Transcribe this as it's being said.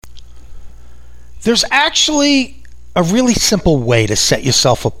There's actually a really simple way to set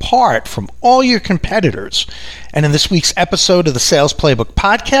yourself apart from all your competitors. And in this week's episode of the Sales Playbook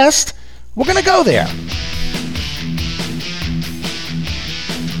Podcast, we're going to go there.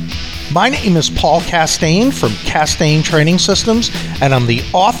 My name is Paul Castaigne from Castaigne Training Systems, and I'm the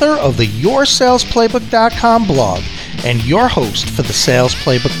author of the YourSalesPlaybook.com blog and your host for the Sales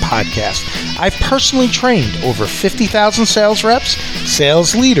Playbook Podcast. I've personally trained over 50,000 sales reps,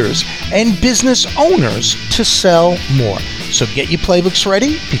 sales leaders, and business owners to sell more. So get your playbooks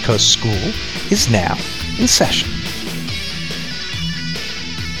ready because school is now in session.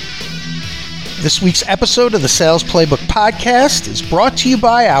 This week's episode of the Sales Playbook Podcast is brought to you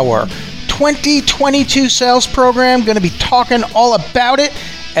by our 2022 sales program. Going to be talking all about it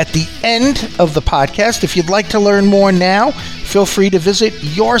at the end of the podcast. If you'd like to learn more now, feel free to visit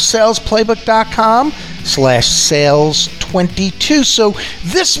yoursalesplaybook.com/sales22. So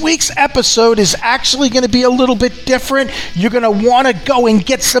this week's episode is actually going to be a little bit different. You're going to want to go and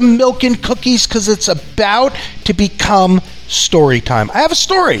get some milk and cookies because it's about to become story time. I have a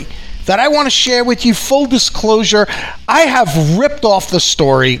story that I want to share with you. Full disclosure, I have ripped off the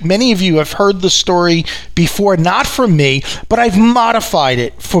story. Many of you have heard the story before, not from me, but I've modified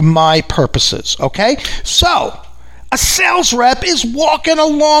it for my purposes, okay? So, a sales rep is walking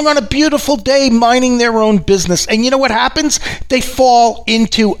along on a beautiful day, minding their own business, and you know what happens? They fall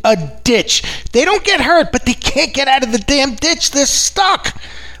into a ditch. They don't get hurt, but they can't get out of the damn ditch. They're stuck.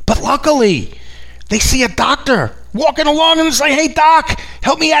 But luckily, they see a doctor walking along and say, "Hey, doc,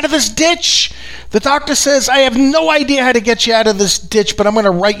 help me out of this ditch." The doctor says, "I have no idea how to get you out of this ditch, but I'm going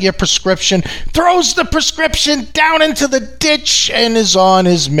to write you a prescription." Throws the prescription down into the ditch and is on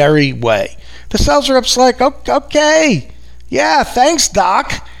his merry way. The sales rep's like, "Okay, yeah, thanks,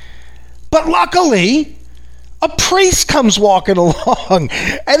 doc." But luckily, a priest comes walking along,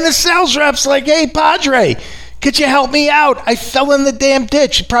 and the sales rep's like, "Hey, Padre, could you help me out? I fell in the damn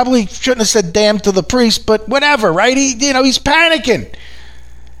ditch." Probably shouldn't have said damn to the priest, but whatever, right? He's panicking.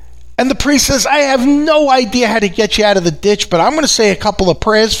 And the priest says, "I have no idea how to get you out of the ditch, but I'm going to say a couple of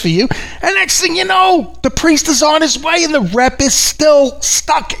prayers for you." And next thing you know, the priest is on his way and the rep is still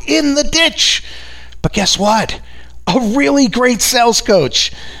stuck in the ditch. But guess what? A really great sales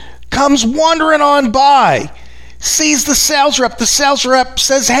coach comes wandering on by, sees the sales rep. The sales rep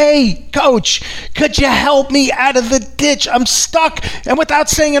says, "Hey, coach, could you help me out of the ditch? I'm stuck." And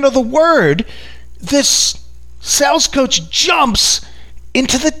without saying another word, this sales coach jumps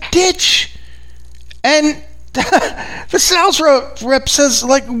into the ditch. And the sales rep says,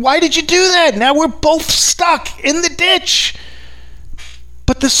 "Why did you do that? Now we're both stuck in the ditch."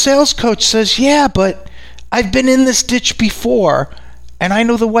 But the sales coach says, "Yeah, but I've been in this ditch before and I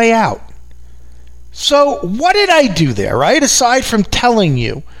know the way out." So what did I do there, right? Aside from telling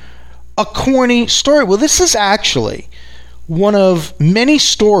you a corny story. Well, this is actually one of many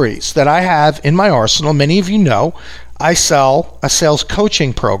stories that I have in my arsenal. Many of you know I sell a sales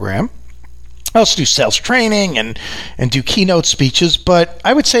coaching program. I also do sales training and do keynote speeches, but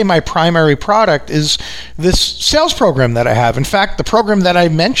I would say my primary product is this sales program that I have. In fact, the program that I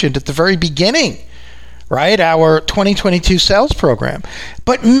mentioned at the very beginning, right? Our 2022 sales program.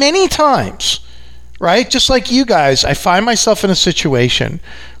 But many times, right, just like you guys, I find myself in a situation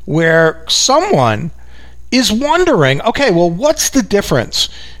where someone is wondering, okay, well, what's the difference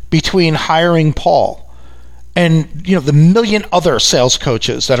between hiring Paul and the million other sales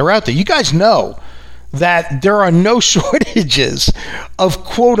coaches that are out there? You guys know that there are no shortages of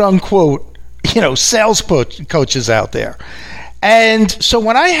quote unquote sales coaches out there. And so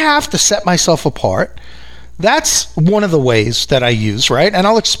when I have to set myself apart, that's one of the ways that I use, right? And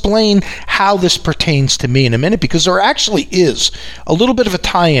I'll explain how this pertains to me in a minute, because there actually is a little bit of a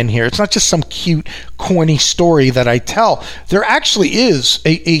tie-in here. It's not just some cute, corny story that I tell. There actually is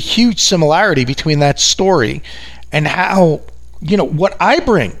a huge similarity between that story and how, what I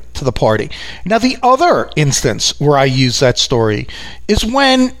bring to the party. Now, the other instance where I use that story is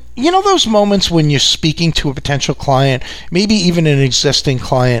when, those moments when you're speaking to a potential client, maybe even an existing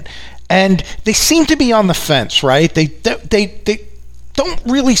client, and they seem to be on the fence, right? They don't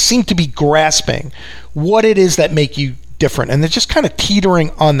really seem to be grasping what it is that make you different, and they're just kind of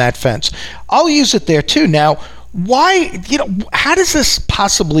teetering on that fence. I'll use it there too. Now, why, how does this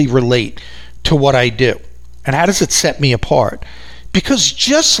possibly relate to what I do? And how does it set me apart? Because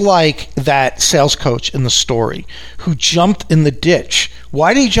just like that sales coach in the story who jumped in the ditch,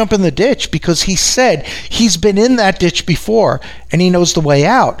 why did he jump in the ditch? Because he said he's been in that ditch before and he knows the way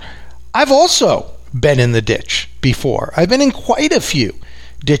out. I've also been in the ditch before. I've been in quite a few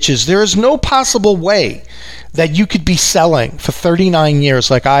ditches. There is no possible way that you could be selling for 39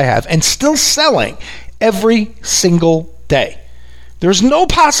 years like I have and still selling every single day. There's no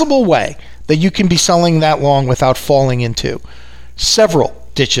possible way that you can be selling that long without falling into several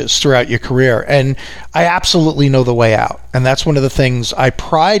ditches throughout your career. And I absolutely know the way out. And that's one of the things I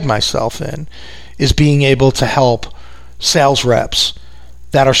pride myself in, is being able to help sales reps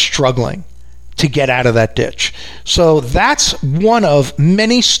that are struggling to get out of that ditch. So that's one of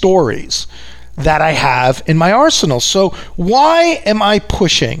many stories that I have in my arsenal. So why am I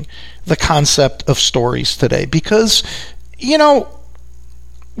pushing the concept of stories today? Because,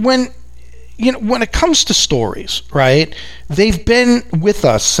 when it comes to stories, right, they've been with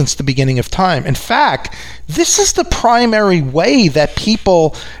us since the beginning of time. In fact, this is the primary way that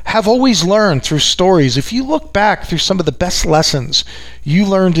people have always learned, through stories. If you look back through some of the best lessons you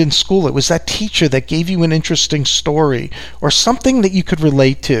learned in school, it was that teacher that gave you an interesting story or something that you could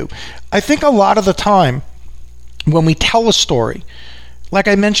relate to. I think a lot of the time when we tell a story, like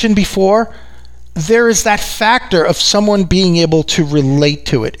I mentioned before, there is that factor of someone being able to relate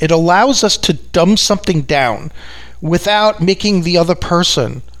to it. It allows us to dumb something down without making the other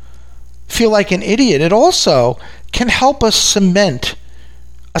person feel like an idiot. It also can help us cement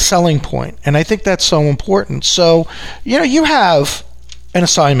a selling point, and I think that's so important. So, you have an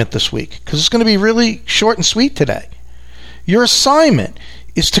assignment this week, because it's going to be really short and sweet today. Your assignment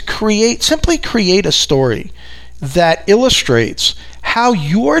is to simply create a story that illustrates how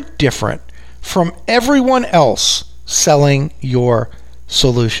you're different from everyone else selling your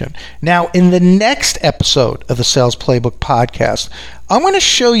solution. Now, in the next episode of the Sales Playbook Podcast, I'm going to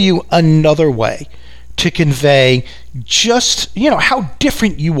show you another way to convey just, how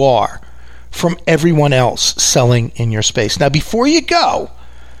different you are from everyone else selling in your space. Now, before you go,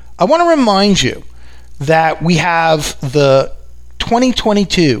 I want to remind you that we have the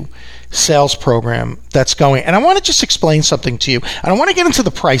 2022 sales program that's going. And I want to just explain something to you. And I want to get into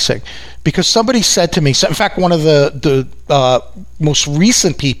the pricing, because somebody said to me, in fact, one of the most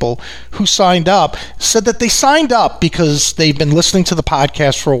recent people who signed up said that they signed up because they've been listening to the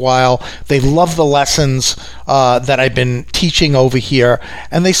podcast for a while. They love the lessons that I've been teaching over here.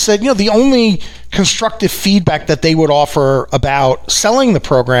 And they said, the only constructive feedback that they would offer about selling the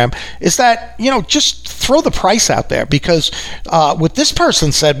program is that, just throw the price out there. Because what this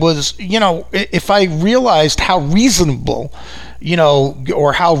person said was, if I realized how reasonable,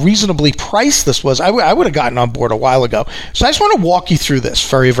 or how reasonably priced this was, I would have gotten on board a while ago. So I just want to walk you through this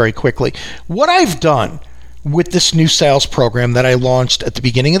very, very quickly. What I've done with this new sales program that I launched at the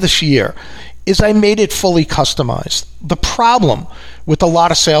beginning of this year is I made it fully customized. The problem with a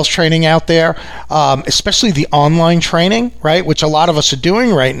lot of sales training out there, especially the online training, right, which a lot of us are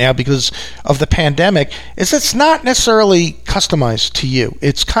doing right now because of the pandemic, is it's not necessarily customized to you.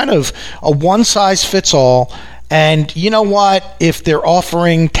 It's kind of a one-size-fits-all. And you know what? If they're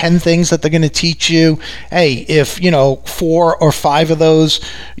offering 10 things that they're going to teach you, hey, if 4 or 5 of those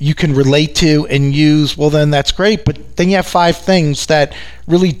you can relate to and use, well, then that's great. But then you have 5 things that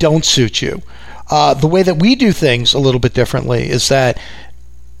really don't suit you. The way that we do things a little bit differently is that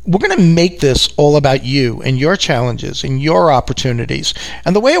we're going to make this all about you and your challenges and your opportunities.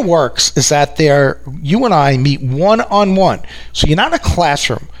 And the way it works is that you and I meet one-on-one. So you're not in a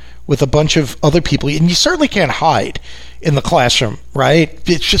classroom with a bunch of other people, and you certainly can't hide in the classroom, right?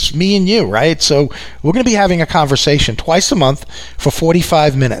 It's just me and you, right? So we're going to be having a conversation twice a month for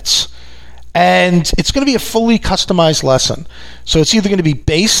 45 minutes. And it's going to be a fully customized lesson. So it's either going to be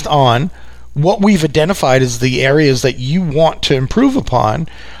based on what we've identified as the areas that you want to improve upon,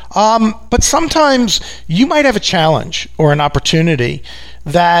 but sometimes you might have a challenge or an opportunity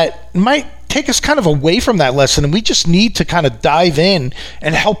that might take us kind of away from that lesson, and we just need to kind of dive in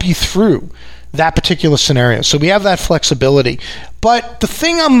and help you through that particular scenario. So we have that flexibility. But the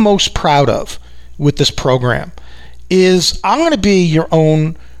thing I'm most proud of with this program is I'm going to be your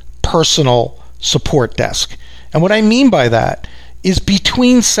own personal support desk. And what I mean by that is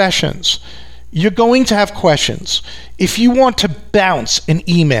between sessions, you're going to have questions. If you want to bounce an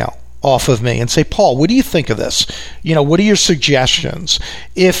email off of me and say, Paul, what do you think of this? What are your suggestions?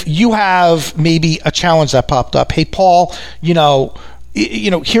 If you have maybe a challenge that popped up, hey, Paul,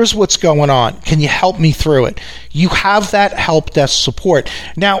 here's what's going on. Can you help me through it? You have that help desk support.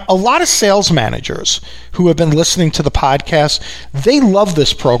 Now, a lot of sales managers who have been listening to the podcast, they love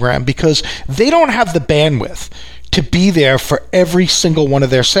this program because they don't have the bandwidth to be there for every single one of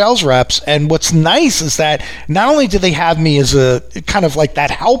their sales reps. And what's nice is that not only do they have me as a kind of like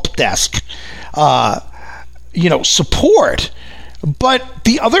that help desk, support, but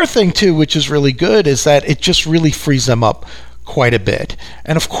the other thing too, which is really good, is that it just really frees them up quite a bit.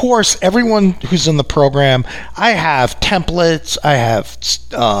 And of course, everyone who's in the program, I have templates, I have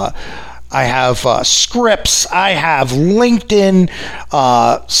scripts, I have LinkedIn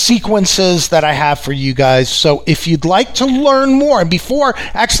sequences that I have for you guys. So if you'd like to learn more, and before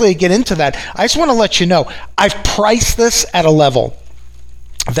actually I get into that, I just want to let you know, I've priced this at a level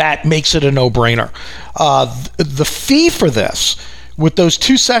that makes it a no-brainer. The fee for this, with those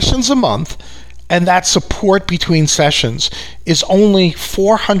 2 sessions a month, and that support between sessions, is only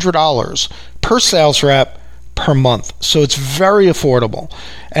 $400 per sales rep per month. So it's very affordable.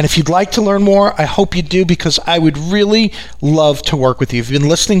 And if you'd like to learn more, I hope you do, because I would really love to work with you. If you've been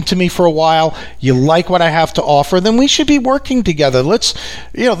listening to me for a while, you like what I have to offer, then we should be working together. Let's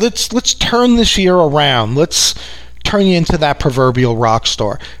turn this year around. Let's turn you into that proverbial rock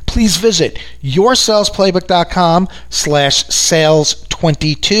star. Please visit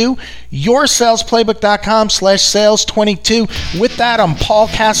yoursalesplaybook.com/sales22, yoursalesplaybook.com/sales22. With that, I'm Paul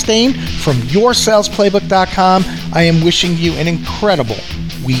Castaigne from yoursalesplaybook.com. I am wishing you an incredible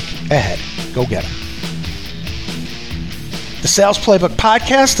week ahead. Go get it. The Sales Playbook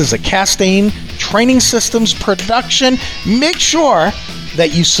Podcast is a Castaigne Training Systems production. Make sure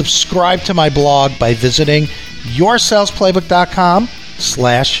that you subscribe to my blog by visiting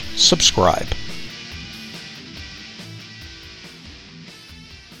yoursalesplaybook.com/subscribe.